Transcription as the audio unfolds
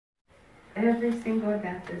Every single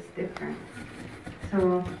death is different.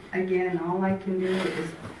 So again, all I can do is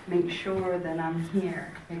make sure that I'm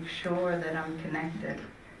here, make sure that I'm connected,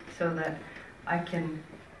 so that I can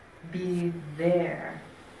be there,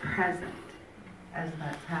 present, as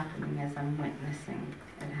that's happening, as I'm witnessing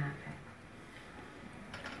it happen.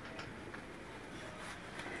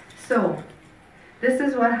 So, this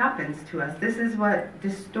is what happens to us. This is what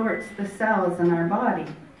distorts the cells in our body.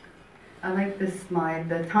 I like this slide.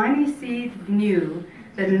 The tiny seed knew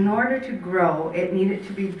that in order to grow, it needed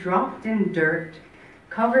to be dropped in dirt,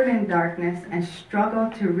 covered in darkness, and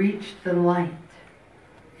struggle to reach the light.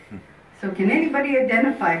 So can anybody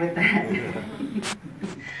identify with that?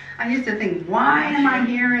 I used to think, why am I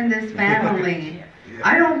here in this family?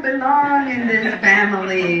 I don't belong in this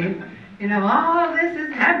family. You know, all this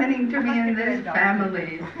is happening to me in this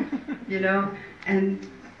family. You know,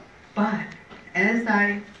 but as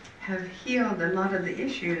I have healed a lot of the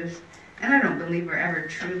issues, and I don't believe we're ever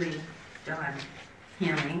truly done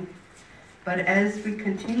healing, but as we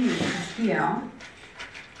continue to heal,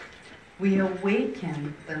 we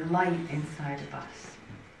awaken the light inside of us.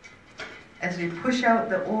 As we push out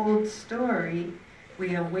the old story,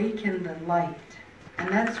 we awaken the light. And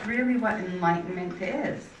that's really what enlightenment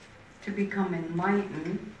is. To become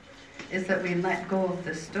enlightened is that we let go of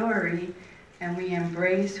the story and we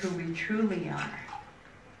embrace who we truly are.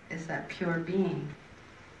 Is that pure being.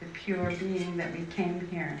 The pure being that we came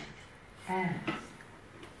here as.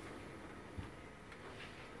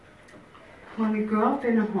 When we grow up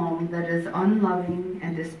in a home that is unloving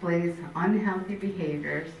and displays unhealthy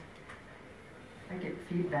behaviors, I get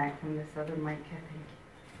feedback from this other mic, I think.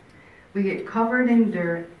 We get covered in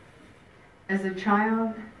dirt. As a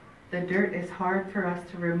child, the dirt is hard for us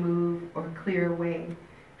to remove or clear away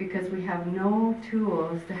because we have no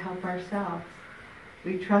tools to help ourselves.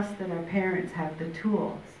 We trust that our parents have the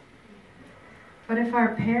tools. But if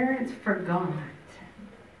our parents forgot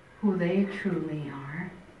who they truly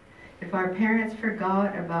are, if our parents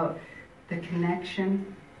forgot about the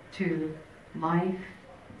connection to life,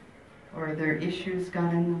 or their issues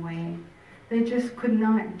got in the way, they just could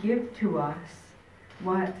not give to us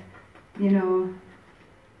what,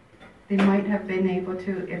 they might have been able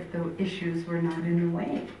to if the issues were not in the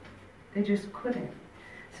way. They just couldn't.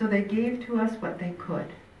 So they gave to us what they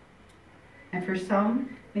could. And for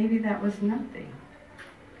some, maybe that was nothing.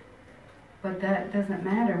 But that doesn't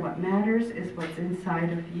matter. What matters is what's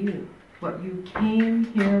inside of you. What you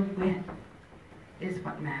came here with is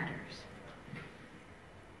what matters.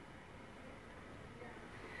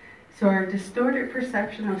 So our distorted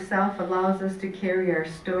perception of self allows us to carry our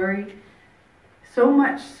story, so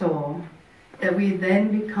much so that we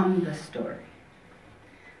then become the story.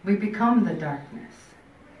 We become the darkness.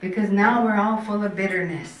 Because now we're all full of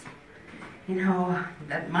bitterness.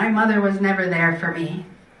 That my mother was never there for me.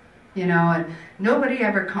 And nobody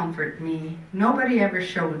ever comforted me. Nobody ever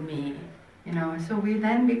showed me. So we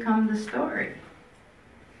then become the story.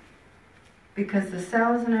 Because the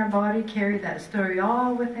cells in our body carry that story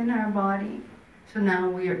all within our body. So now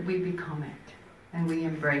we become it. And we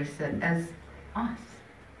embrace it as us.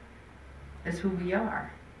 As who we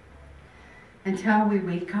are. Until we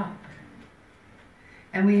wake up.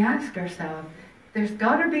 And we ask ourselves, there's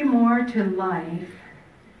got to be more to life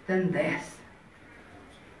than this.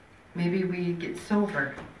 Maybe we get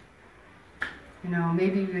sober.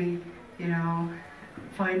 Maybe we,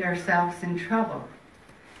 find ourselves in trouble.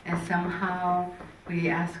 And somehow we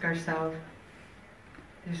ask ourselves,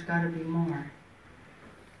 there's got to be more.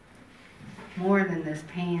 More than this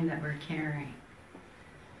pain that we're carrying.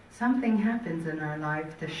 Something happens in our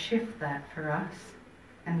life to shift that for us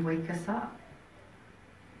and wake us up.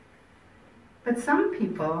 But some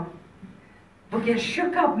people will get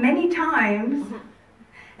shook up many times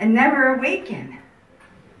and never awaken.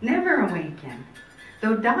 Never awaken.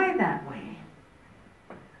 They'll die that way.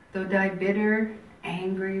 They'll die bitter,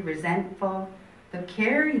 angry, resentful. They'll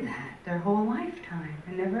carry that their whole lifetime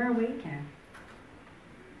and never awaken.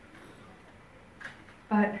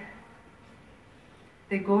 But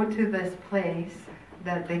they go to this place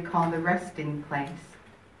that they call the resting place.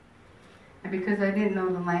 And because I didn't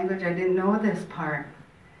know the language, I didn't know this part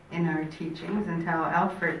in our teachings until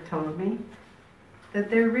Alfred told me that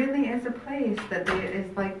there really is a place that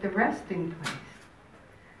is like the resting place.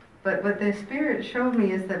 But what the Spirit showed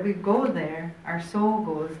me is that we go there, our soul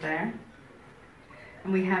goes there,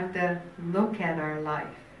 and we have to look at our life.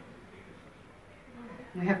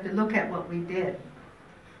 We have to look at what we did,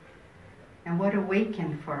 and what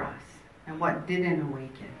awakened for us, and what didn't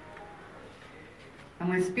awaken. And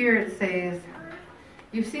when Spirit says,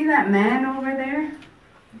 you see that man over there?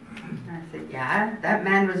 I say, yeah, that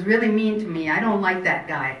man was really mean to me. I don't like that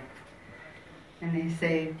guy. And they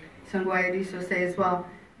say, Sanguayadiso says, well,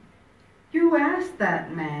 you asked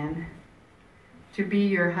that man to be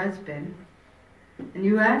your husband, and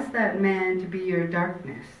you asked that man to be your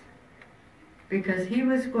darkness, because he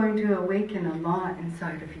was going to awaken a lot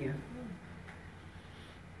inside of you.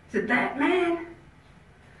 He said, that man?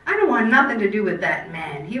 I don't want nothing to do with that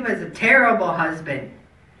man. He was a terrible husband.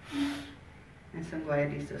 And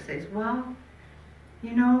Sanguayadiso says, well,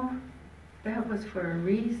 you know, that was for a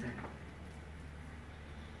reason.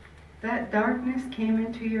 That darkness came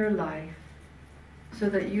into your life so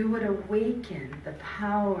that you would awaken the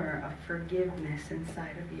power of forgiveness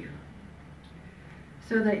inside of you.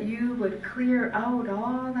 So that you would clear out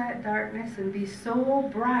all that darkness and be so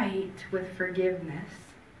bright with forgiveness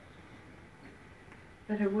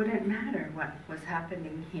that it wouldn't matter what was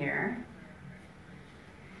happening here,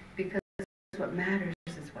 because what matters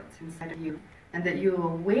is what's inside of you, and that you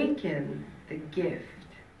awaken the gift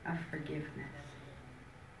of forgiveness.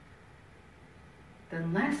 The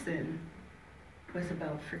lesson was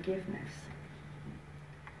about forgiveness.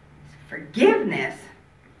 Forgiveness?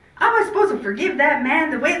 I was supposed to forgive that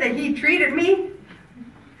man the way that he treated me?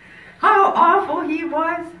 How awful he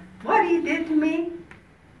was? What he did to me?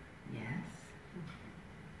 Yes.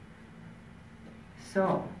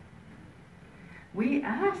 So, we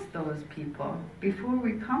ask those people before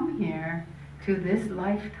we come here to this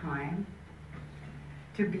lifetime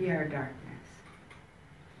to be our darkness.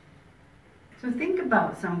 So think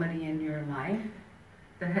about somebody in your life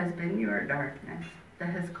that has been your darkness, that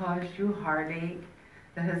has caused you heartache,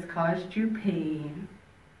 that has caused you pain.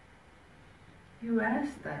 You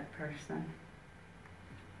ask that person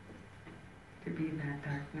to be that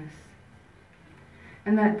darkness.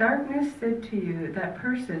 And that darkness said to you, that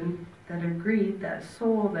person that agreed, that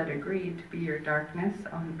soul that agreed to be your darkness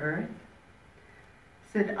on earth,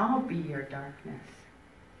 said, I'll be your darkness.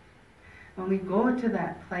 When we go to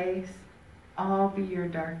that place, I'll be your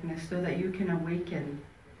darkness so that you can awaken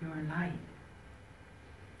your light.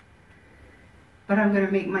 But I'm going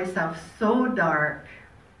to make myself so dark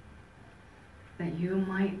that you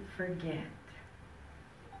might forget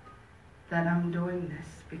that I'm doing this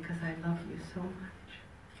because I love you so much.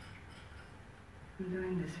 I'm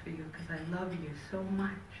doing this for you because I love you so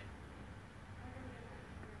much.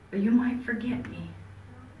 But you might forget me.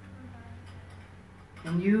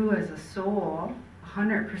 And you as a soul,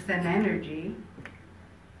 100% energy,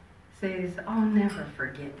 says, I'll never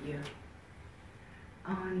forget you.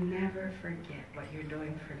 I'll never forget what you're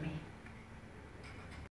doing for me.